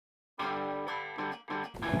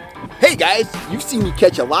Hey guys, you've seen me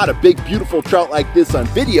catch a lot of big, beautiful trout like this on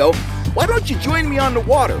video. Why don't you join me on the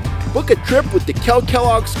water? Book a trip with the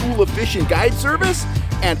Kellogg School of Fish and Guide Service,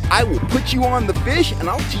 and I will put you on the fish and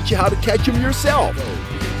I'll teach you how to catch them yourself.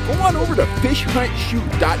 Go on over to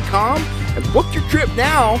fishhuntshoot.com and book your trip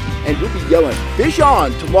now, and you'll be yelling, "Fish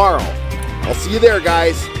on" tomorrow. I'll see you there,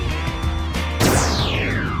 guys.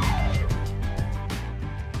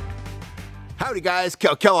 Howdy guys,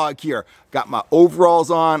 Kellogg here. Got my overalls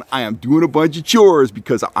on. I am doing a bunch of chores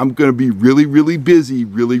because I'm gonna be really busy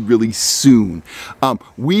really soon.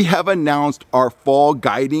 We have announced our fall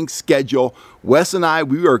guiding schedule. Wes and I,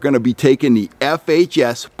 we are gonna be taking the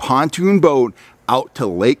FHS pontoon boat out to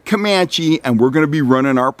Lake Camanche, and we're going to be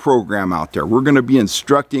running our program out there. We're going to be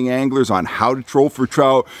instructing anglers on how to troll for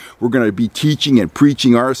trout. We're going to be teaching and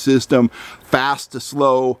preaching our system, fast to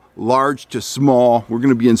slow, large to small. We're going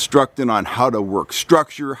to be instructing on how to work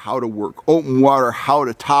structure, how to work open water, how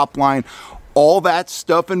to top line, all that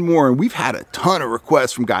stuff and more. And we've had a ton of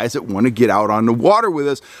requests from guys that want to get out on the water with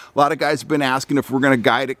us. A lot of guys have been asking if we're going to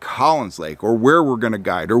guide at Collins Lake, or where we're going to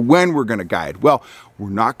guide, or when we're going to guide. Well, we're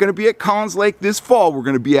not going to be at Collins Lake this fall. We're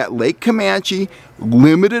going to be at Lake Camanche.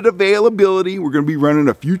 Limited availability. We're going to be running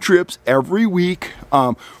a few trips every week.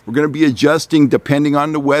 We're going to be adjusting depending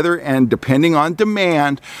on the weather and depending on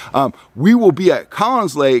demand. We will be at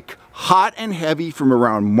Collins Lake hot and heavy from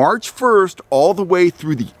around March 1st all the way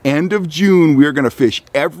through the end of June. We are going to fish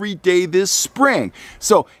every day this spring.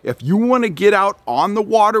 So if you want to get out on the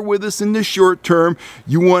water with us in the short term,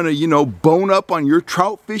 you want to, bone up on your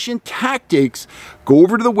trout fishing tactics, go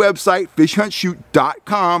over to the website,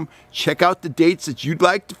 fishhuntshoot.com, check out the dates that you'd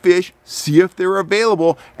like to fish, see if they're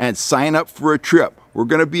available, and sign up for a trip. We're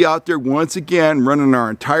going to be out there once again running our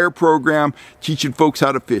entire program, teaching folks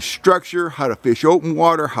how to fish structure, how to fish open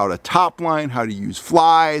water, how to top line, how to use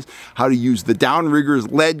flies, how to use the downriggers,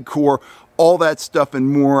 lead core, all that stuff and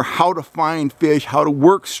more, how to find fish, how to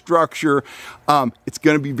work structure. It's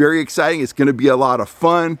going to be very exciting. It's going to be a lot of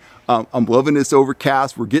fun. I'm loving this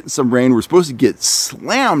overcast. We're getting some rain. We're supposed to get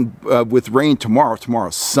slammed with rain tomorrow.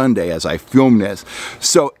 Tomorrow's Sunday as I film this.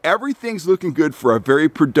 So everything's looking good for a very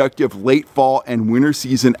productive late fall and winter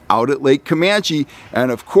season out at Lake Camanche.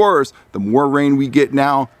 And of course, the more rain we get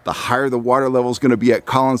now, the higher the water level is going to be at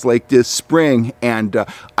Collins Lake this spring. And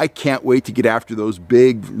I can't wait to get after those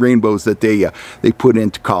big rainbows that they put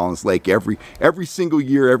into Collins Lake every single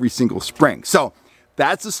year, every single spring. So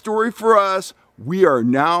that's the story for us. We are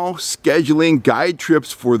now scheduling guide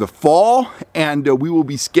trips for the fall, and we will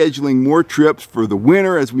be scheduling more trips for the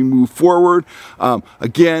winter as we move forward.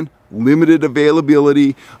 Again, limited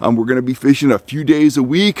availability. We're going to be fishing a few days a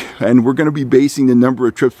week, and we're going to be basing the number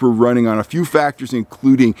of trips we're running on a few factors,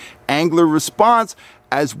 including angler response,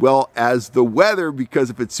 as well as the weather, because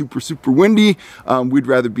if it's super windy, we'd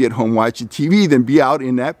rather be at home watching TV than be out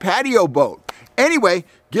in that patio boat. Anyway,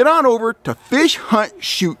 get on over to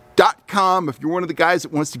fishhuntshoot.com if you're one of the guys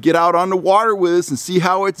that wants to get out on the water with us and see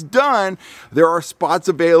how it's done. There are spots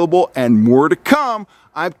available and more to come.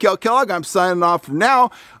 I'm Kellogg. I'm signing off for now.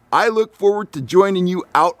 I look forward to joining you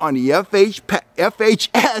out on the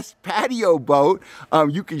FHS patio boat.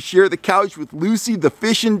 You can share the couch with Lucy, the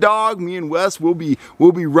fishing dog. Me and Wes will be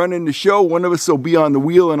running the show. One of us will be on the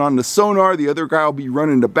wheel and on the sonar. The other guy will be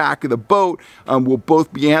running the back of the boat. We'll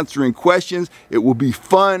both be answering questions. It will be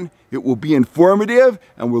fun. It will be informative,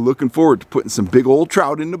 and we're looking forward to putting some big old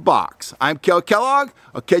trout in the box. I'm Kellogg.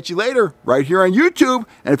 I'll catch you later right here on YouTube.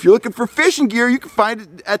 And if you're looking for fishing gear, you can find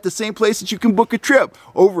it at the same place that you can book a trip,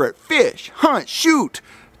 over at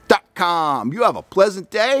fishhuntshoot.com. You have a pleasant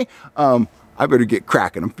day. I better get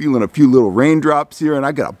cracking. I'm feeling a few little raindrops here, and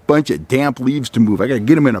I got a bunch of damp leaves to move. I got to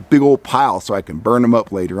get them in a big old pile so I can burn them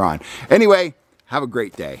up later on. Anyway, have a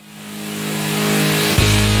great day.